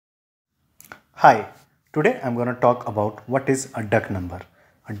Hi, today I'm going to talk about what is a duck number.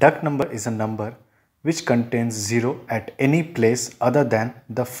 A duck number is a number which contains 0 at any place other than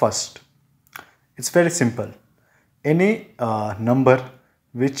the first. It's very simple. Any number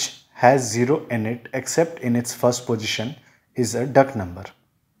which has 0 in it except in its first position is a duck number.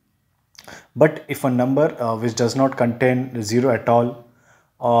 But if a number which does not contain 0 at all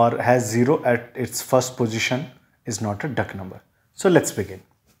or has 0 at its first position is not a duck number. So let's begin.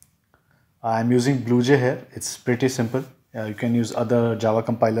 I'm using BlueJ here. It's pretty simple. You can use other Java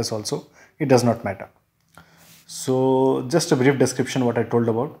compilers also. It does not matter. So just a brief description what I told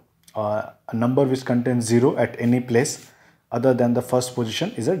about. A number which contains 0 at any place other than the first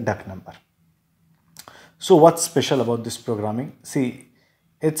position is a duck number. So what's special about this programming? See,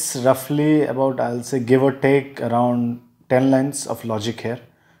 it's roughly about, I'll say, give or take around 10 lines of logic here.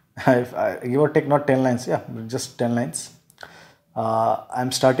 Give or take, not 10 lines, yeah, just 10 lines.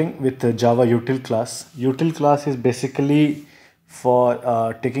 I'm starting with the Java util class. Util class is basically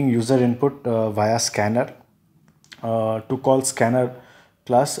for taking user input via scanner. To call scanner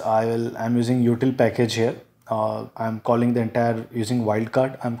class, I'm using util package here. I'm calling the entire using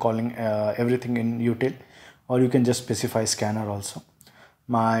wildcard. I'm calling everything in util, or you can just specify scanner also.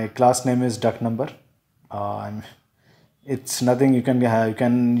 My class name is duck number. It's nothing. You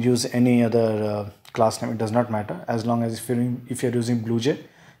can use any other class name. It does not matter, as long as if you're using BlueJ,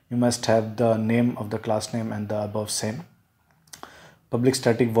 you must have the name of the class name and the above same. Public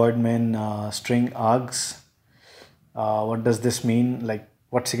static void main string args. What does this mean? Like,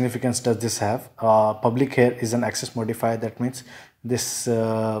 what significance does this have? Public here is an access modifier. That means this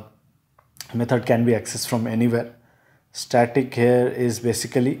method can be accessed from anywhere. Static here is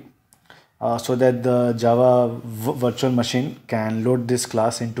basically so that the Java virtual machine can load this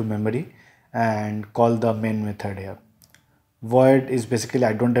class into memory and call the main method here. Void is basically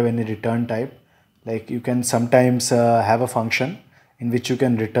I don't have any return type. Like, you can sometimes have a function in which you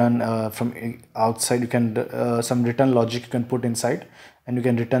can return from outside. You can some return logic you can put inside, and you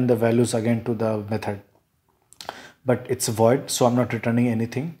can return the values again to the method. But it's void, so I'm not returning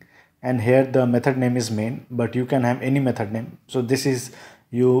anything. And here the method name is main, but you can have any method name. So this is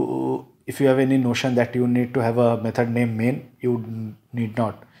if you have any notion that you need to have a method name main, you need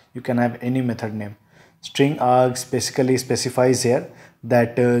not. You can have any method name. String args basically specifies here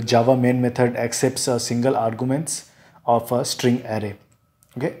that Java main method accepts a single arguments of a string array.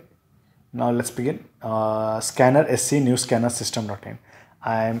 Okay, now let's begin. Scanner sc new scanner system.in.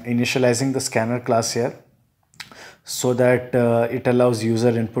 I am initializing the scanner class here so that it allows user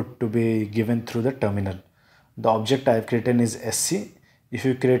input to be given through the terminal. The object I have created is sc. If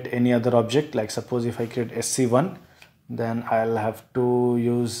you create any other object, like suppose if I create sc1, then I'll have to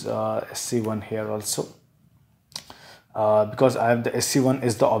use sc1 here also, because I have the sc1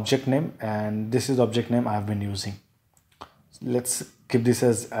 is the object name, and this is the object name I have been using. Let's keep this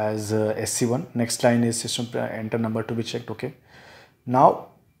as sc1. Next line is system enter number to be checked. Okay, now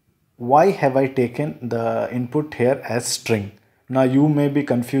why have I taken the input here as string? Now you may be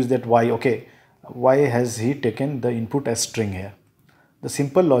confused that why has he taken the input as string here? The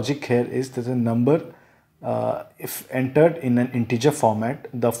simple logic here is that a number if entered in an integer format,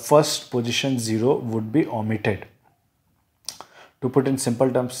 the first position 0 would be omitted. To put in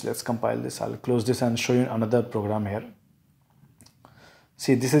simple terms, let's compile this. I'll close this and show you another program here.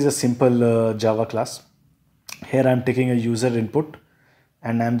 See, this is a simple Java class. Here I'm taking a user input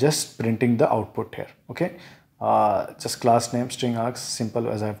and I'm just printing the output here. Okay, just class name, string args, simple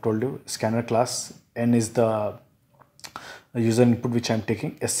as I've told you. Scanner class, n is the user input which I'm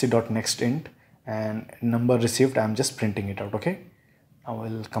taking, sc.nextInt, and number received I'm just printing it out. Okay, I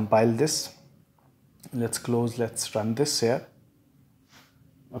will compile this. Let's close, let's run this here.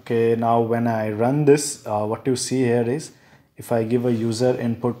 Okay, now when I run this, what you see here is if I give a user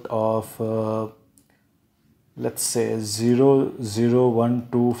input of let's say 0 0 1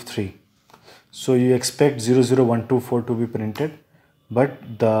 2 3, so you expect 0 0 1 2 4 to be printed,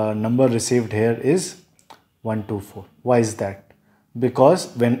 but the number received here is 1 2 4. Why is that?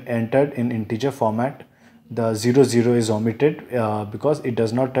 Because when entered in integer format, the 0 0 is omitted because it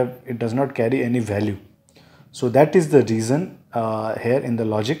does not carry any value. So that is the reason here in the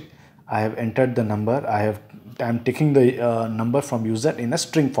logic I have entered the number. I'm taking the number from user in a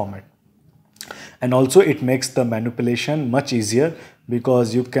string format. And also it makes the manipulation much easier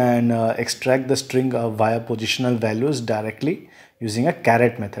because you can extract the string via positional values directly using a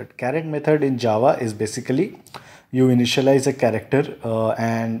caret method. Caret method in Java is basically you initialize a character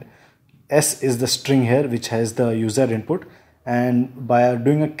and s is the string here which has the user input, and by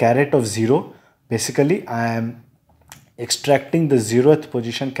doing a caret of 0, basically I am extracting the 0th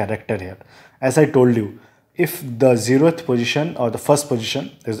position character here. As I told you, if the 0th position or the first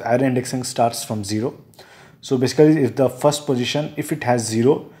position is array indexing starts from 0. So basically if the first position, if it has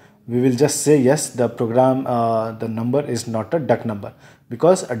 0, we will just say yes, the program, the number is not a duck number,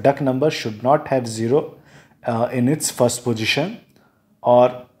 because a duck number should not have 0 in its first position,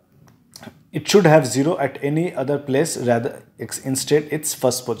 or it should have 0 at any other place, rather instead its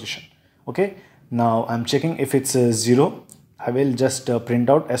first position. Okay, now I'm checking if it's 0. I will just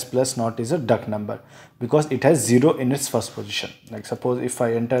print out s plus not is a duck number, because it has 0 in its first position. Like suppose if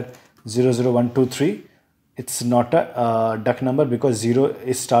I enter 0 0 1 2 3, it's not a duck number, because 0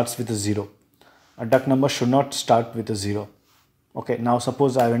 starts with a 0. A duck number should not start with a 0. Okay, now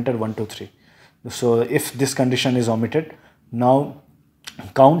suppose I enter 1 2 3. So if this condition is omitted, now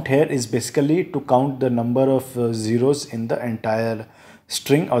count here is basically to count the number of zeros in the entire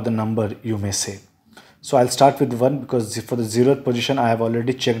string, or the number you may say. So I'll start with 1, because for the 0th position I have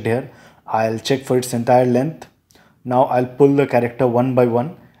already checked here. I'll check for its entire length. Now I'll pull the character one by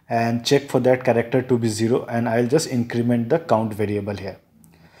one and check for that character to be 0, and I'll just increment the count variable here.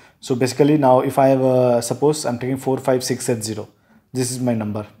 So basically now if I have suppose I'm taking 4 5 6 7 0, this is my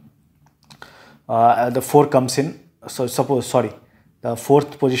number. The 4 comes in, so suppose, sorry, the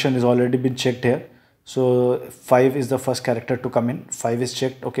 4th position is already been checked here. So 5 is the first character to come in. 5 is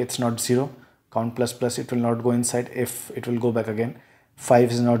checked. Okay, it's not 0. Count plus plus, it will not go inside. If it will go back again.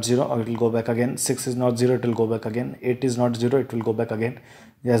 5 is not 0, or it will go back again. 6 is not 0, it will go back again. 8 is not 0, it will go back again.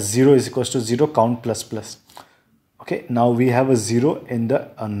 Yes, 0 is equals to 0, count plus plus. Okay, now we have a 0 in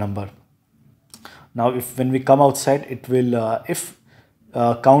the number. Now if when we come outside, it will if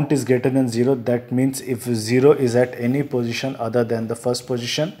count is greater than 0, that means if 0 is at any position other than the first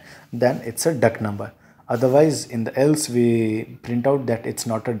position, then it's a duck number. Otherwise, in the else, we print out that it's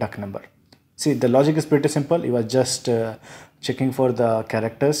not a duck number. See, the logic is pretty simple. You are just checking for the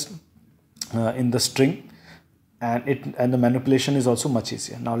characters in the string, and the manipulation is also much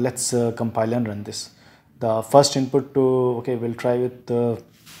easier. Now let's compile and run this. The first input to, okay, we'll try with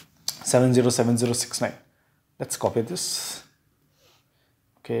 707069. Let's copy this.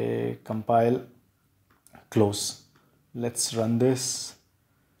 Okay, compile, close. Let's run this.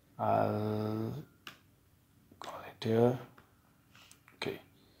 I'll call it here. Okay.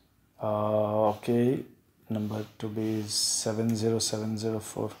 Okay, number to be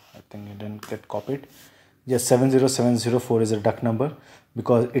 70704. I think it didn't get copied. Yes, 70704 is a duck number,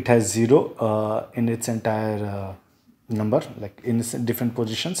 because it has 0 in its entire number, like in its different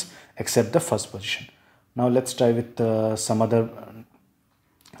positions except the first position. Now let's try with some other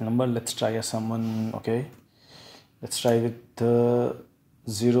number. Let's try someone. Okay, let's try with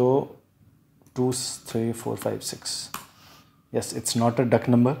 0 2 3 4 5 6. Yes, it's not a duck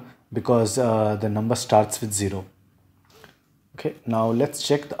number, because the number starts with 0. Okay, now let's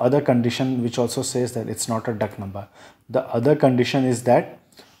check the other condition, which also says that it's not a duck number. The other condition is that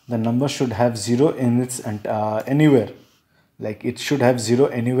the number should have 0 in its anywhere, like it should have 0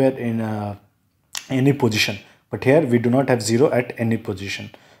 anywhere in any position, but here we do not have 0 at any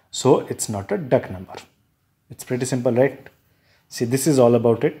position, so it's not a duck number. It's pretty simple, right? See, this is all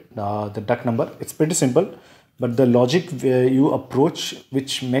about it, the duck number. It's pretty simple, but the logic you approach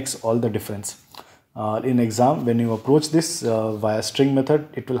which makes all the difference. In exam, when you approach this via string method,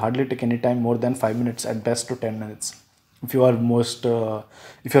 it will hardly take any time more than 5 minutes, at best to 10 minutes, if you are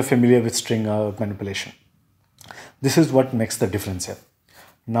if you're familiar with string manipulation. This is what makes the difference here.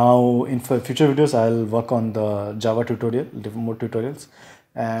 Now in future videos, I'll work on the Java tutorial, more tutorials,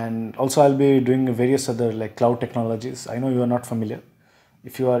 and also I'll be doing various other like cloud technologies. I know you are not familiar.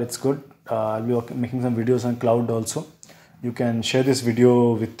 If you are, it's good. I'll be making some videos on cloud also. You can share this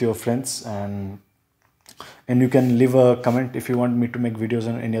video with your friends, and you can leave a comment if you want me to make videos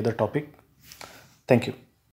on any other topic. Thank you.